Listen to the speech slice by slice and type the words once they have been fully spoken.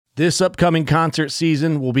This upcoming concert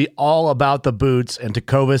season will be all about the boots, and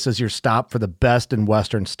Tecovas is your stop for the best in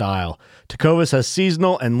Western style. Tecovas has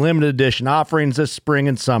seasonal and limited edition offerings this spring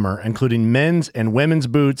and summer, including men's and women's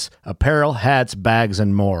boots, apparel, hats, bags,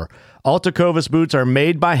 and more. All Tecovas boots are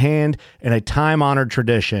made by hand in a time-honored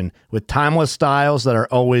tradition with timeless styles that are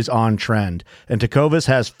always on trend. And Tecovas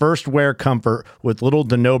has first wear comfort with little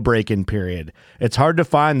to no break-in period. It's hard to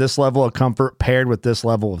find this level of comfort paired with this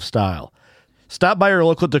level of style. Stop by your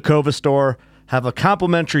local Tecovas store, have a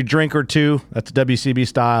complimentary drink or two, that's WCB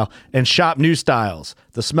style, and shop new styles.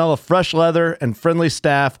 The smell of fresh leather and friendly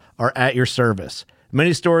staff are at your service.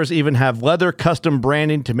 Many stores even have leather custom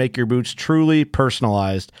branding to make your boots truly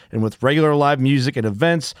personalized. And with regular live music and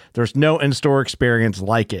events, there's no in-store experience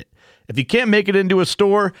like it. If you can't make it into a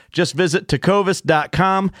store, just visit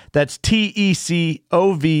tecovas.com. That's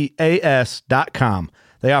TECOVAS.com.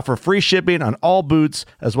 They offer free shipping on all boots,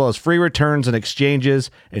 as well as free returns and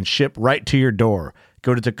exchanges, and ship right to your door.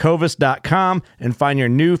 Go to tecovas.com and find your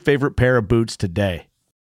new favorite pair of boots today.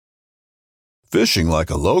 Fishing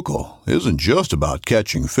like a local isn't just about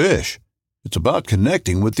catching fish. It's about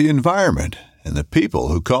connecting with the environment and the people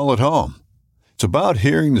who call it home. It's about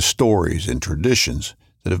hearing the stories and traditions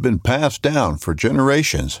that have been passed down for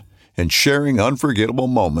generations and sharing unforgettable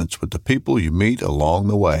moments with the people you meet along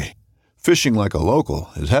the way. Fishing like a local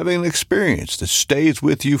is having an experience that stays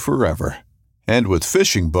with you forever. And with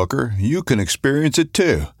Fishing Booker, you can experience it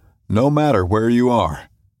too, no matter where you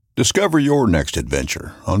are. Discover your next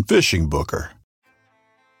adventure on Fishing Booker.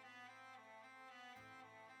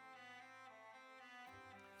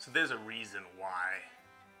 So there's a reason why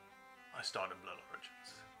I started Blood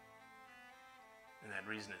Origins. And that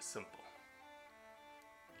reason is simple.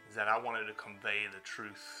 Is that I wanted to convey the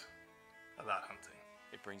truth about hunting.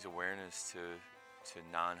 It brings awareness to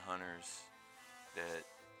non-hunters that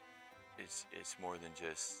it's more than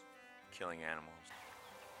just killing animals.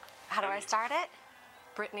 How do I start it?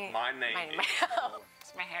 Brittany. My name is...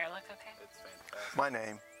 Does my hair look okay? It's fantastic. My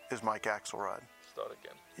name is Mike Axelrod. Start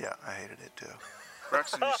again. Yeah, I hated it too.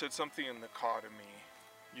 Braxton, you said something in the car to me.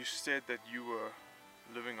 You said that you were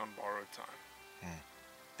living on borrowed time.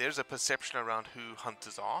 There's a perception around who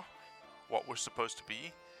hunters are, what we're supposed to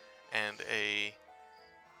be, and a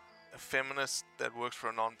feminist that works for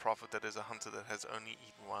a non-profit that is a hunter that has only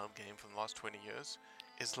eaten wild game for the last 20 years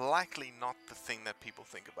is likely not the thing that people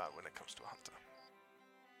think about when it comes to a hunter.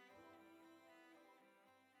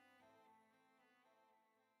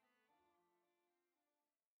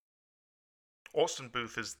 Austin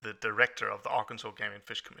Booth is the director of the Arkansas Game and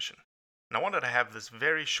Fish Commission. And I wanted to have this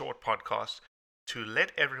very short podcast to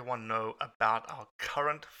let everyone know about our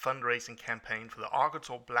current fundraising campaign for the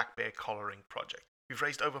Arkansas Black Bear Collaring Project. We've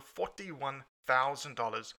raised over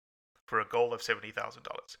 $41,000 for a goal of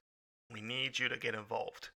 $70,000. We need you to get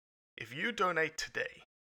involved. If you donate today,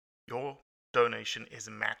 your donation is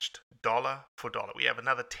matched dollar for dollar. We have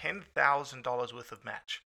another $10,000 worth of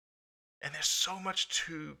match. And there's so much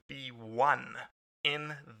to be won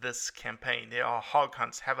in this campaign. There are hog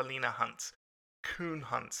hunts, javelina hunts, coon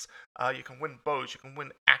hunts. You can win bows, you can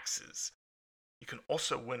win axes. You can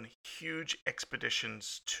also win huge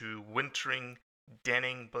expeditions to wintering,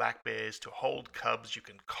 denning black bears to hold cubs. You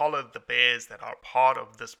can collar the bears that are part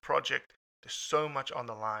of this project. There's so much on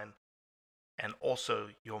the line. And also,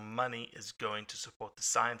 your money is going to support the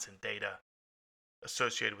science and data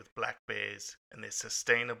associated with black bears and their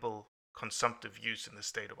sustainable consumptive use in the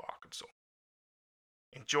state of Arkansas.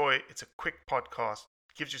 Enjoy. It's a quick podcast.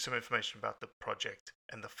 Gives you some information about the project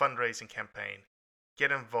and the fundraising campaign.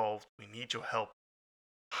 Get involved. We need your help.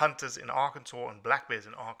 Hunters in Arkansas and black bears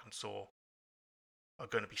in Arkansas are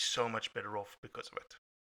going to be so much better off because of it.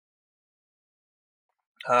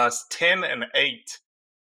 It's 10 and 8.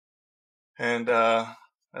 And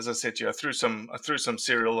as I said to you, I threw some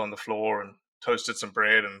cereal on the floor and toasted some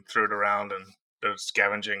bread and threw it around and they're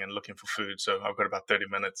scavenging and looking for food. So I've got about 30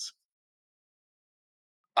 minutes.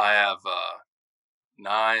 I have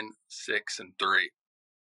 9, 6, and 3.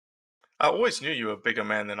 I always knew you were a bigger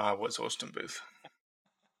man than I was, Austin Booth.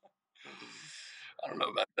 I don't know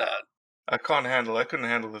about that. I couldn't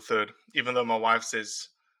handle the third. Even though my wife says,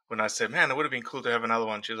 when I said, man, it would have been cool to have another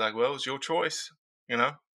one. She's like, well, it's your choice, you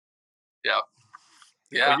know? Yeah.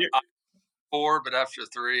 Yeah, 4, but after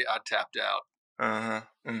 3, I tapped out. Uh-huh.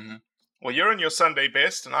 Mm-hmm. Well, you're in your Sunday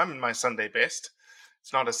best, and I'm in my Sunday best.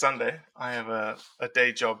 It's not a Sunday. I have a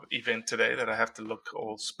day job event today that I have to look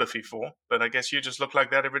all spiffy for. But I guess you just look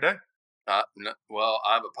like that every day. No, well,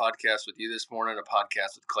 I have a podcast with you this morning, a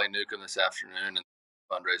podcast with Clay Newcomb this afternoon, and a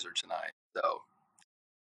fundraiser tonight. So,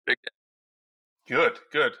 big day.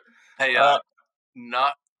 Good. Hey,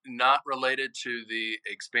 not not related to the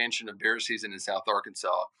expansion of bear season in South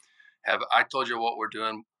Arkansas. Have I told you what we're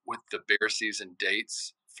doing with the bear season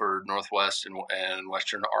dates for Northwest and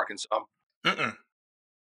Western Arkansas? Mm-mm.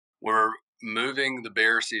 We're moving the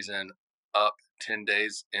bear season up 10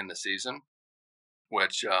 days in the season,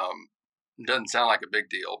 which doesn't sound like a big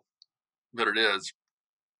deal, but it is,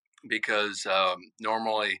 because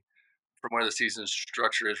normally from where the season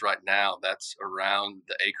structure is right now, that's around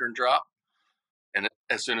the acorn drop. And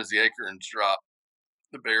as soon as the acorns drop,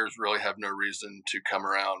 the bears really have no reason to come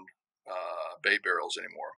around bait barrels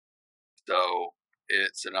anymore. So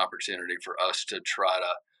it's an opportunity for us to try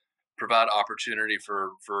to provide opportunity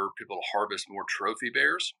for people to harvest more trophy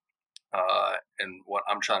bears. And what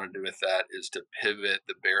I'm trying to do with that is to pivot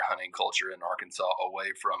the bear hunting culture in Arkansas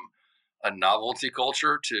away from a novelty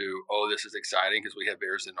culture to, oh, this is exciting because we have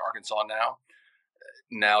bears in Arkansas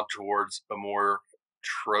now towards a more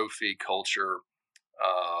trophy culture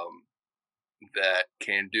that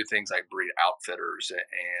can do things like breed outfitters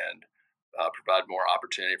and provide more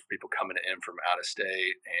opportunity for people coming in from out of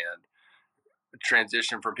state, and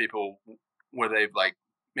transition from people where they've like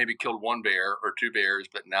maybe killed one bear or two bears,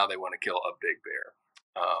 but now they want to kill a big bear.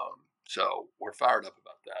 So we're fired up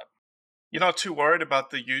about that. You're not too worried about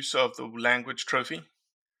the use of the language trophy?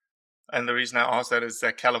 And the reason I ask that is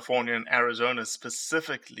that California and Arizona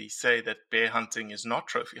specifically say that bear hunting is not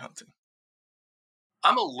trophy hunting.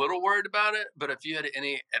 I'm a little worried about it, but if you had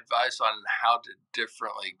any advice on how to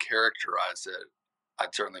differently characterize it,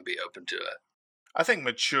 I'd certainly be open to it. I think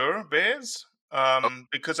mature bears,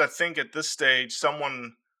 because I think at this stage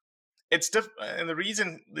it's different, and the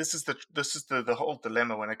reason this is the whole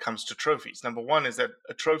dilemma when it comes to trophies. Number one is that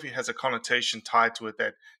a trophy has a connotation tied to it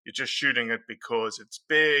that you're just shooting it because it's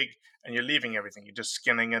big and you're leaving everything. You're just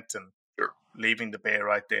skinning it and leaving the bear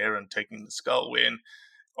right there and taking the skull. When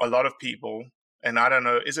a lot of people, and I don't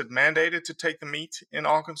know, is it mandated to take the meat in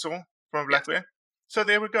Arkansas from a black bear? So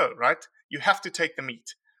there we go, right? You have to take the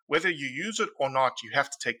meat. Whether you use it or not, you have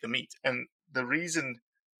to take the meat. And the reason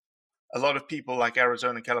a lot of people like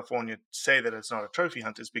Arizona and California say that it's not a trophy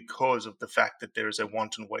hunt is because of the fact that there is a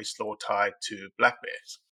wanton waste law tied to black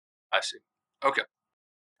bears. I see. Okay.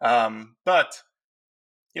 But,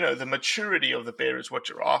 the maturity of the bear is what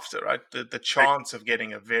you're after, right? The chance of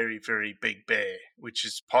getting a very, very big bear, which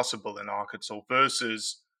is possible in Arkansas,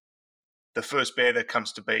 versus the first bear that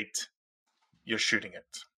comes to bait, you're shooting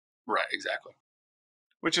it. Right, exactly.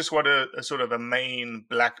 Which is what a sort of a main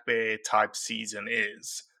black bear type season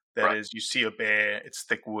is. That is, you see a bear, it's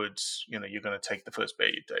thick woods, you're going to take the first bear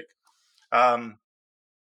you take.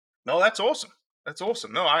 No, that's awesome. That's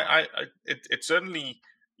awesome. No, it's certainly,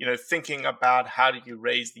 thinking about how do you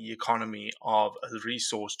raise the economy of a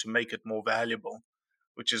resource to make it more valuable,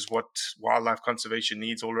 which is what wildlife conservation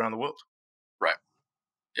needs all around the world. Right.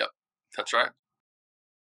 Yep. That's right.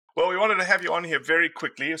 Well, we wanted to have you on here very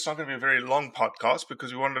quickly. It's not going to be a very long podcast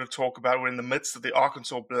because we wanted to talk about, we're in the midst of the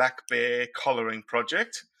Arkansas Black Bear Collaring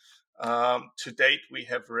Project. To date, we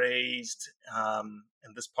have raised,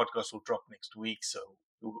 and this podcast will drop next week, so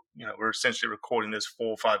we're essentially recording this 4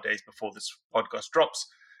 or 5 days before this podcast drops.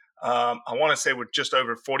 I want to say we're just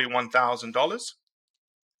over $41,000.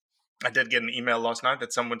 I did get an email last night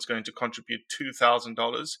that someone's going to contribute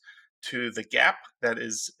 $2,000 to the gap that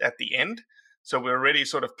is at the end. So we're already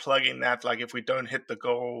sort of plugging that, like if we don't hit the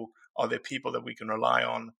goal, are there people that we can rely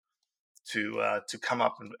on to come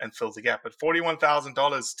up and fill the gap? At $41,000,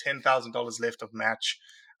 $10,000 left of match.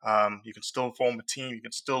 You can still form a team. You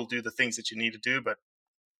can still do the things that you need to do, but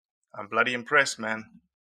I'm bloody impressed, man.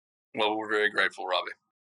 Well, we're very grateful, Robbie.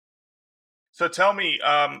 So tell me,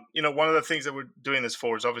 one of the things that we're doing this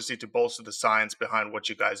for is obviously to bolster the science behind what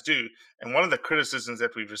you guys do. And one of the criticisms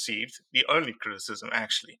that we've received, the only criticism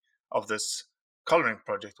actually of this coloring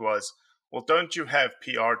project was, well, don't you have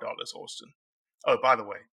PR dollars, Austin? Oh, by the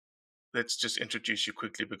way, let's just introduce you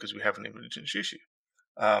quickly because we haven't even introduced you.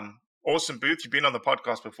 Austin Booth, you've been on the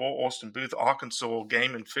podcast before. Austin Booth, Arkansas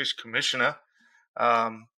Game and Fish Commissioner.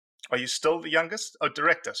 Are you still the youngest? Oh,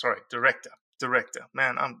 Director.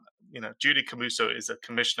 Man, Judy Camuso is a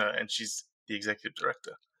commissioner and she's the executive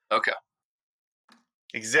director. Okay.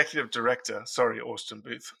 Executive director. Sorry, Austin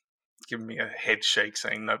Booth. Giving me a head shake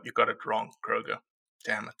saying, nope, you got it wrong, Kroger.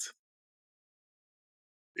 Damn it.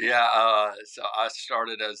 Yeah, so I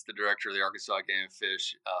started as the director of the Arkansas Game and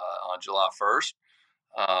Fish on July 1st.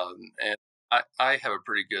 And I have a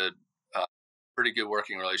pretty good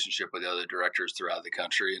working relationship with the other directors throughout the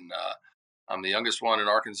country. And I'm the youngest one in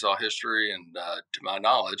Arkansas history. And to my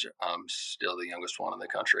knowledge, I'm still the youngest one in the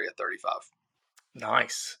country at 35.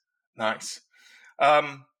 Nice.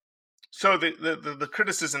 So the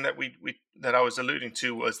criticism that that I was alluding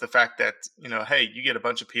to was the fact that, hey, you get a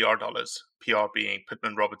bunch of PR dollars, PR being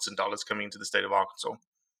Pittman Robertson dollars coming into the state of Arkansas.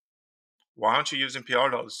 Why aren't you using PR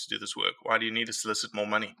dollars to do this work? Why do you need to solicit more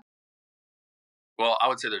money? Well, I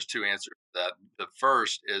would say there's two answers to that. The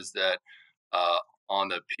first is that on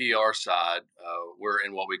the PR side, we're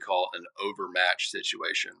in what we call an overmatch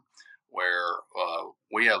situation, where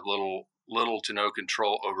we have little to no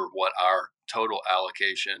control over what our total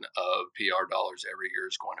allocation of PR dollars every year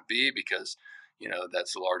is going to be, because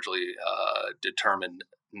that's largely determined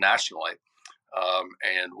nationally,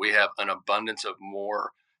 and we have an abundance of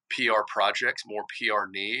more PR projects, more PR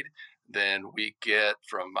need than we get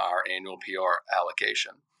from our annual PR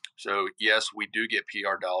allocation. So yes, we do get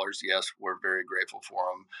PR dollars. Yes, we're very grateful for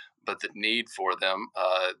them, but the need for them,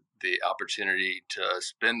 the opportunity to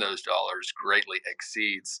spend those dollars greatly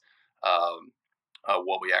exceeds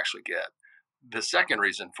what we actually get. The second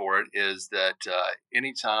reason for it is that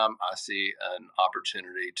anytime I see an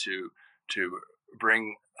opportunity to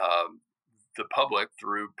bring the public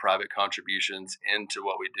through private contributions into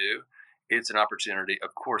what we do, it's an opportunity,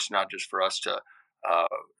 of course, not just for us to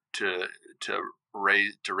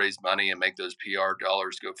raise money and make those PR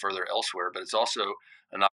dollars go further elsewhere, but it's also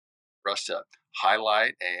an opportunity for us to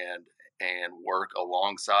highlight and work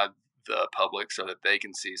alongside the public so that they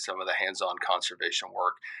can see some of the hands-on conservation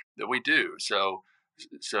work that we do. So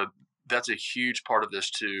that's a huge part of this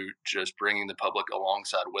too, just bringing the public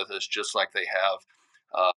alongside with us, just like they have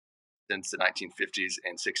since the 1950s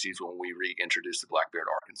and 60s when we reintroduced the black bear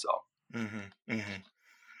to Arkansas. Mm-hmm, mm-hmm.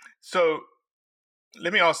 So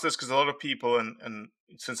let me ask this, because a lot of people, and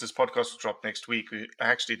since this podcast will drop next week, I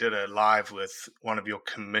actually did a live with one of your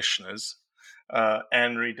commissioners,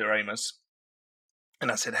 Anne-Marie Doremus.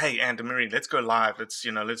 And I said, hey, Anne-Marie, let's go live.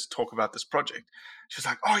 Let's talk about this project. She was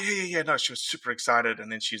like, oh, yeah. No, she was super excited.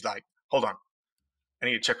 And then she's like, hold on. I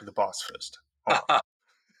need to check with the boss first.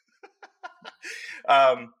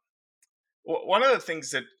 One of the things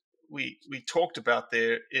that we talked about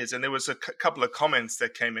there is, and there was a couple of comments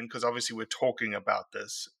that came in, because obviously we're talking about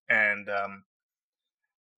this. And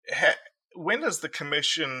when does the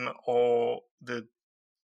commission or the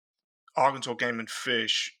Arkansas Game and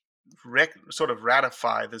Fish sort of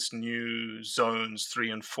ratify this new zones 3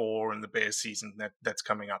 and 4 in the bear season that's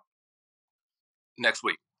coming up? Next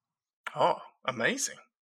week. Oh, amazing.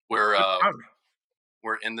 We're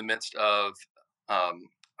in the midst of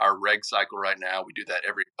our reg cycle right now. We do that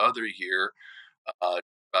every other year,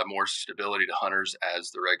 provide more stability to hunters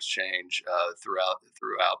as the regs change throughout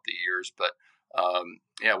the years. But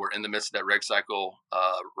we're in the midst of that reg cycle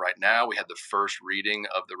right now. We had the first reading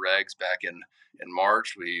of the regs back in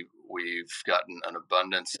March. We've gotten an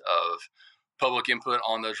abundance of public input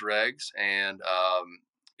on those regs, and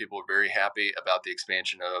people are very happy about the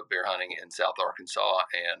expansion of bear hunting in South Arkansas.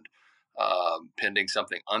 And pending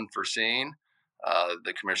something unforeseen,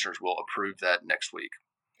 the commissioners will approve that next week.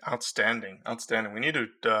 Outstanding. We need a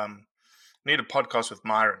podcast with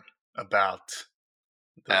Myron about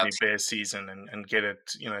the new bear season and get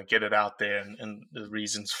it out there and the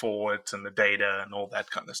reasons for it and the data and all that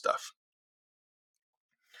kind of stuff.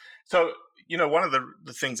 So, one of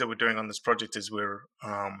the things that we're doing on this project is we're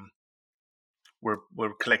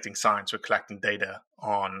collecting science, we're collecting data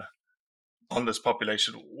on this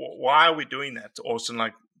population. Why are we doing that, Austin?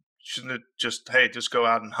 Like, shouldn't it just go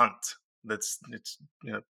out and hunt?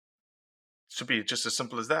 Should be just as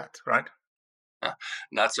simple as that, right?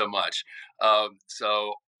 Not so much.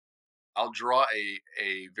 So I'll draw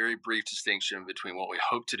a very brief distinction between what we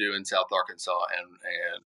hope to do in South Arkansas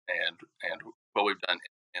and what we've done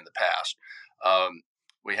in the past.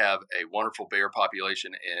 We have a wonderful bear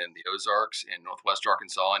population in the Ozarks, in northwest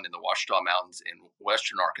Arkansas, and in the Ouachita Mountains in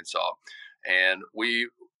western Arkansas. And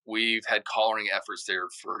we've had collaring efforts there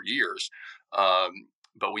for years,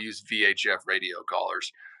 but we use VHF radio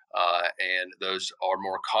collars. And those are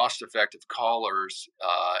more cost-effective collars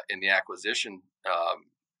in the acquisition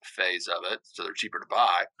phase of it, so they're cheaper to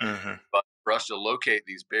buy. Mm-hmm. But for us to locate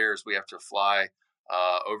these bears, we have to fly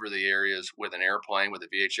over the areas with an airplane with a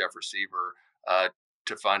VHF receiver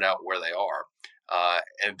to find out where they are,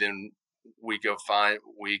 and then we go find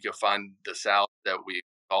the sows that we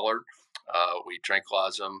collared. We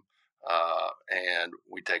tranquilize them, and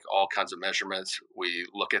we take all kinds of measurements. We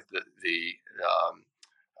look at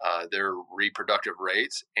their reproductive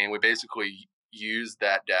rates, and we basically use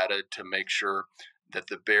that data to make sure that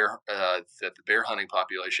the bear hunting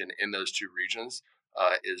population in those two regions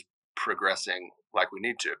is progressing like we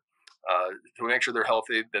need to make sure they're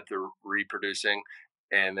healthy, that they're reproducing,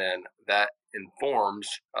 and then that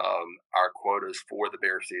informs our quotas for the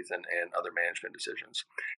bear season and other management decisions.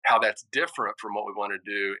 How that's different from what we want to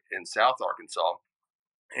do in South Arkansas,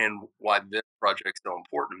 and why this project is so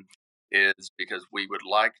important, is because we would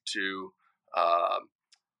like to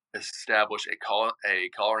establish a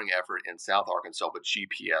collaring effort in South Arkansas with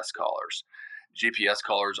GPS collars. GPS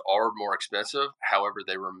collars are more expensive. However,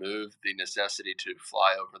 they remove the necessity to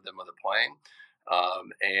fly over them with a plane.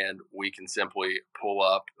 And we can simply pull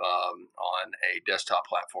up on a desktop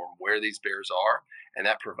platform where these bears are. And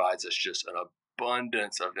that provides us just an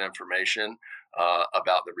abundance of information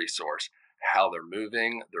about the resource, how they're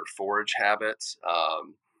moving, their forage habits,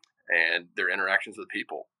 and their interactions with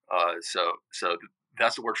people. So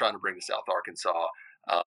that's what we're trying to bring to South Arkansas.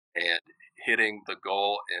 And hitting the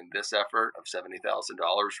goal in this effort of $70,000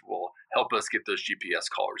 will help us get those GPS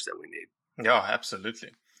collars that we need. Yeah, absolutely.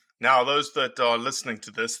 Now, those that are listening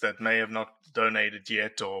to this that may have not donated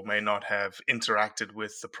yet or may not have interacted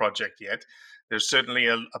with the project yet, there's certainly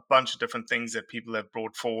a bunch of different things that people have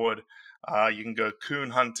brought forward. You can go coon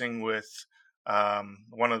hunting with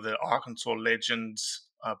one of the Arkansas legends,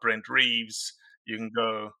 Brent Reeves. You can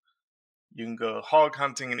go hog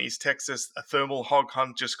hunting in East Texas. A thermal hog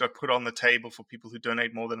hunt just got put on the table for people who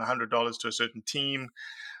donate more than $100 to a certain team.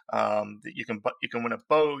 You can win a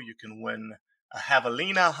bow. You can win a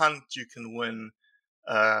javelina hunt. You can win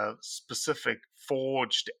a specific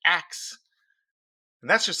forged axe. And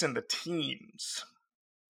that's just in the teams.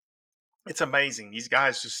 It's amazing. These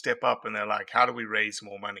guys just step up and they're like, how do we raise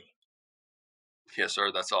more money? Yes, sir.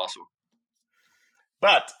 That's awesome.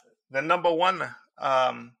 But the number one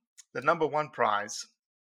prize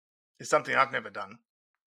is something I've never done.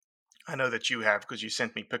 I know that you have because you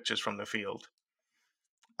sent me pictures from the field.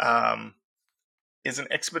 Is an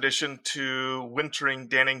expedition to wintering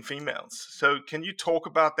denning females. So can you talk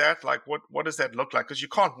about that? Like what does that look like? Because you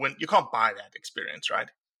can't buy that experience, right?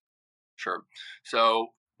 Sure.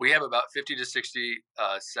 So we have about 50 to 60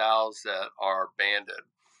 sows that are banded,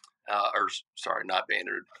 not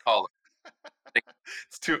banded, collared.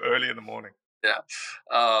 It's too early in the morning. Yeah.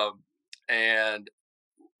 And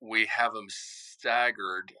we have them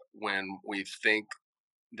staggered when we think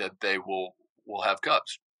that they will have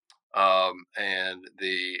cubs. And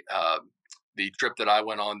the trip that I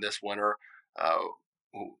went on this winter,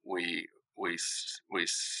 we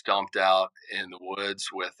stumped out in the woods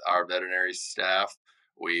with our veterinary staff.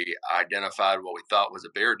 We identified what we thought was a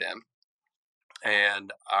bear den,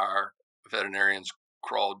 and our veterinarians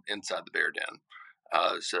crawled inside the bear den.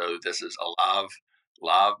 So this is a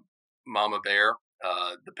live mama bear.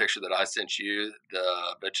 The picture that I sent you,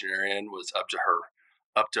 the veterinarian was up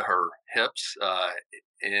to her hips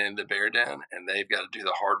in the bear den, and they've got to do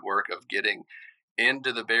the hard work of getting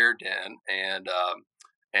into the bear den and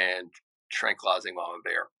tranquilizing mama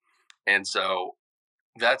bear. And so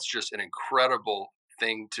that's just an incredible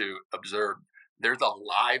thing to observe. There's a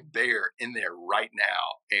live bear in there right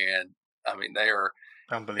now, and I mean they are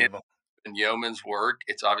unbelievable. In yeoman's work,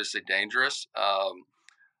 it's obviously dangerous,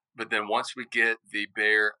 but then once we get the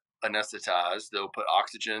bear anesthetized, they'll put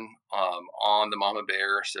oxygen on the mama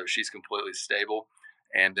bear so she's completely stable,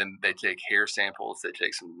 and then they take hair samples. They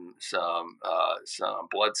take some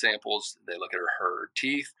blood samples. They look at her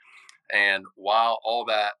teeth, and while all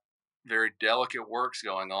that very delicate work's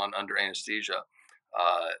going on under anesthesia,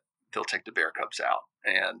 they'll take the bear cubs out,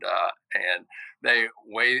 and they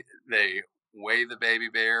weigh the baby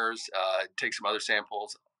bears, take some other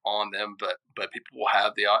samples on them, but people will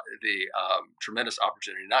have the tremendous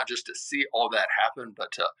opportunity not just to see all that happen,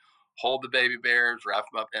 but to hold the baby bears, wrap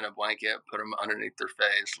them up in a blanket, put them underneath their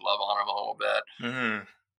face, love on them a little bit. Mm-hmm.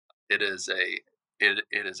 It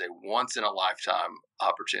is a once in a lifetime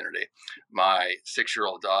opportunity. My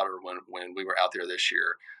 6-year-old daughter, when we were out there this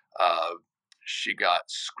year, she got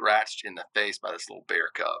scratched in the face by this little bear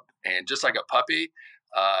cub, and just like a puppy,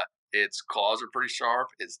 its claws are pretty sharp,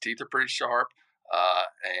 its teeth are pretty sharp.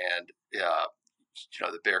 And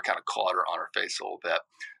the bear kind of clawed her on her face a little bit.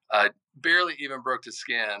 Barely even broke the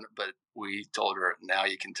skin, but we told her, now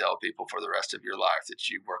you can tell people for the rest of your life that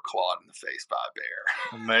you were clawed in the face by a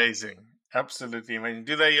bear. Amazing. Absolutely amazing.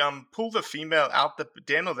 Do they pull the female out the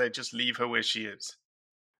den, or they just leave her where she is?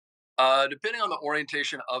 Depending on the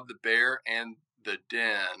orientation of the bear and the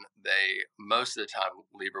den, they most of the time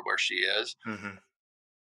leave her where she is. Mm-hmm.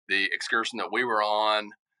 The excursion that we were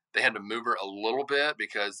on, they had to move her a little bit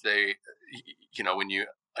because they, when you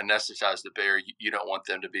anesthetize the bear, you don't want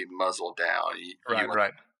them to be muzzled down.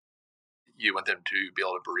 Right. You want them to be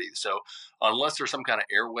able to breathe. So unless there's some kind of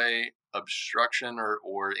airway obstruction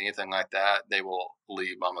or anything like that, they will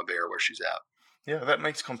leave mama bear where she's at. Yeah, that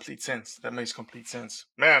makes complete sense. That makes complete sense.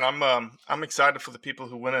 Man, I'm excited for the people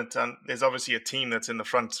who win it. And there's obviously a team that's in the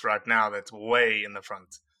front right now that's way in the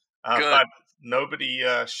front. Good. But nobody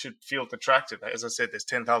should feel detracted. As I said, there's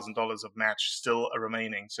 $10,000 of match still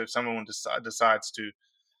remaining. So if someone decides to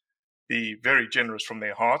be very generous from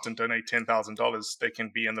their heart and donate $10,000, they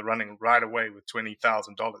can be in the running right away with $20,000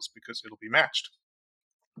 because it'll be matched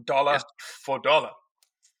dollar Yes. for dollar.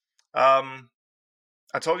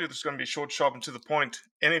 I told you this is going to be short, sharp, and to the point.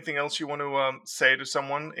 Anything else you want to say to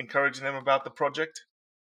someone, encouraging them about the project?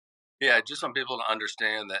 Yeah, just want people to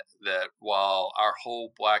understand that while our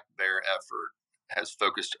whole black bear effort has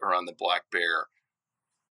focused around the black bear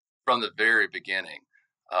from the very beginning,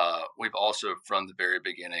 we've also from the very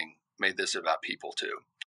beginning made this about people too.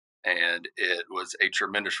 And it was a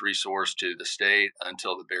tremendous resource to the state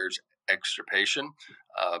until the bear's extirpation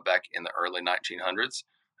back in the early 1900s.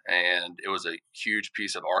 And it was a huge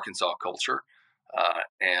piece of Arkansas culture.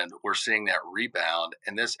 And we're seeing that rebound,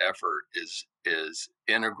 and this effort is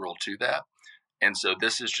integral to that. And so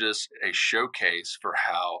this is just a showcase for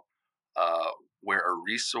how where a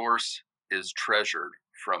resource is treasured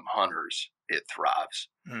from hunters, it thrives.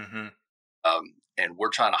 Mm-hmm. And we're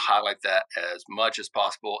trying to highlight that as much as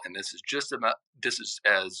possible. And this is just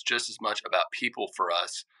as much about people for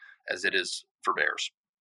us as it is for bears.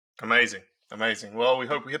 Amazing. Well, we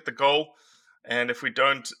hope we hit the goal, and if we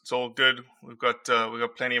don't, it's all good. We've got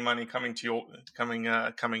plenty of money coming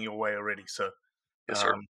your way already. So, Yes,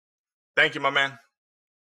 sir. Thank you, my man.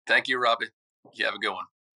 Thank you, Robbie. You have a good one.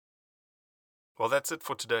 Well, that's it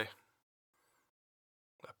for today.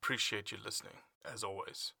 I appreciate you listening, as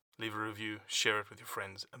always. Leave a review, share it with your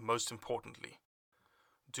friends, and most importantly,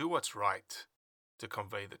 do what's right to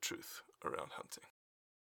convey the truth around hunting.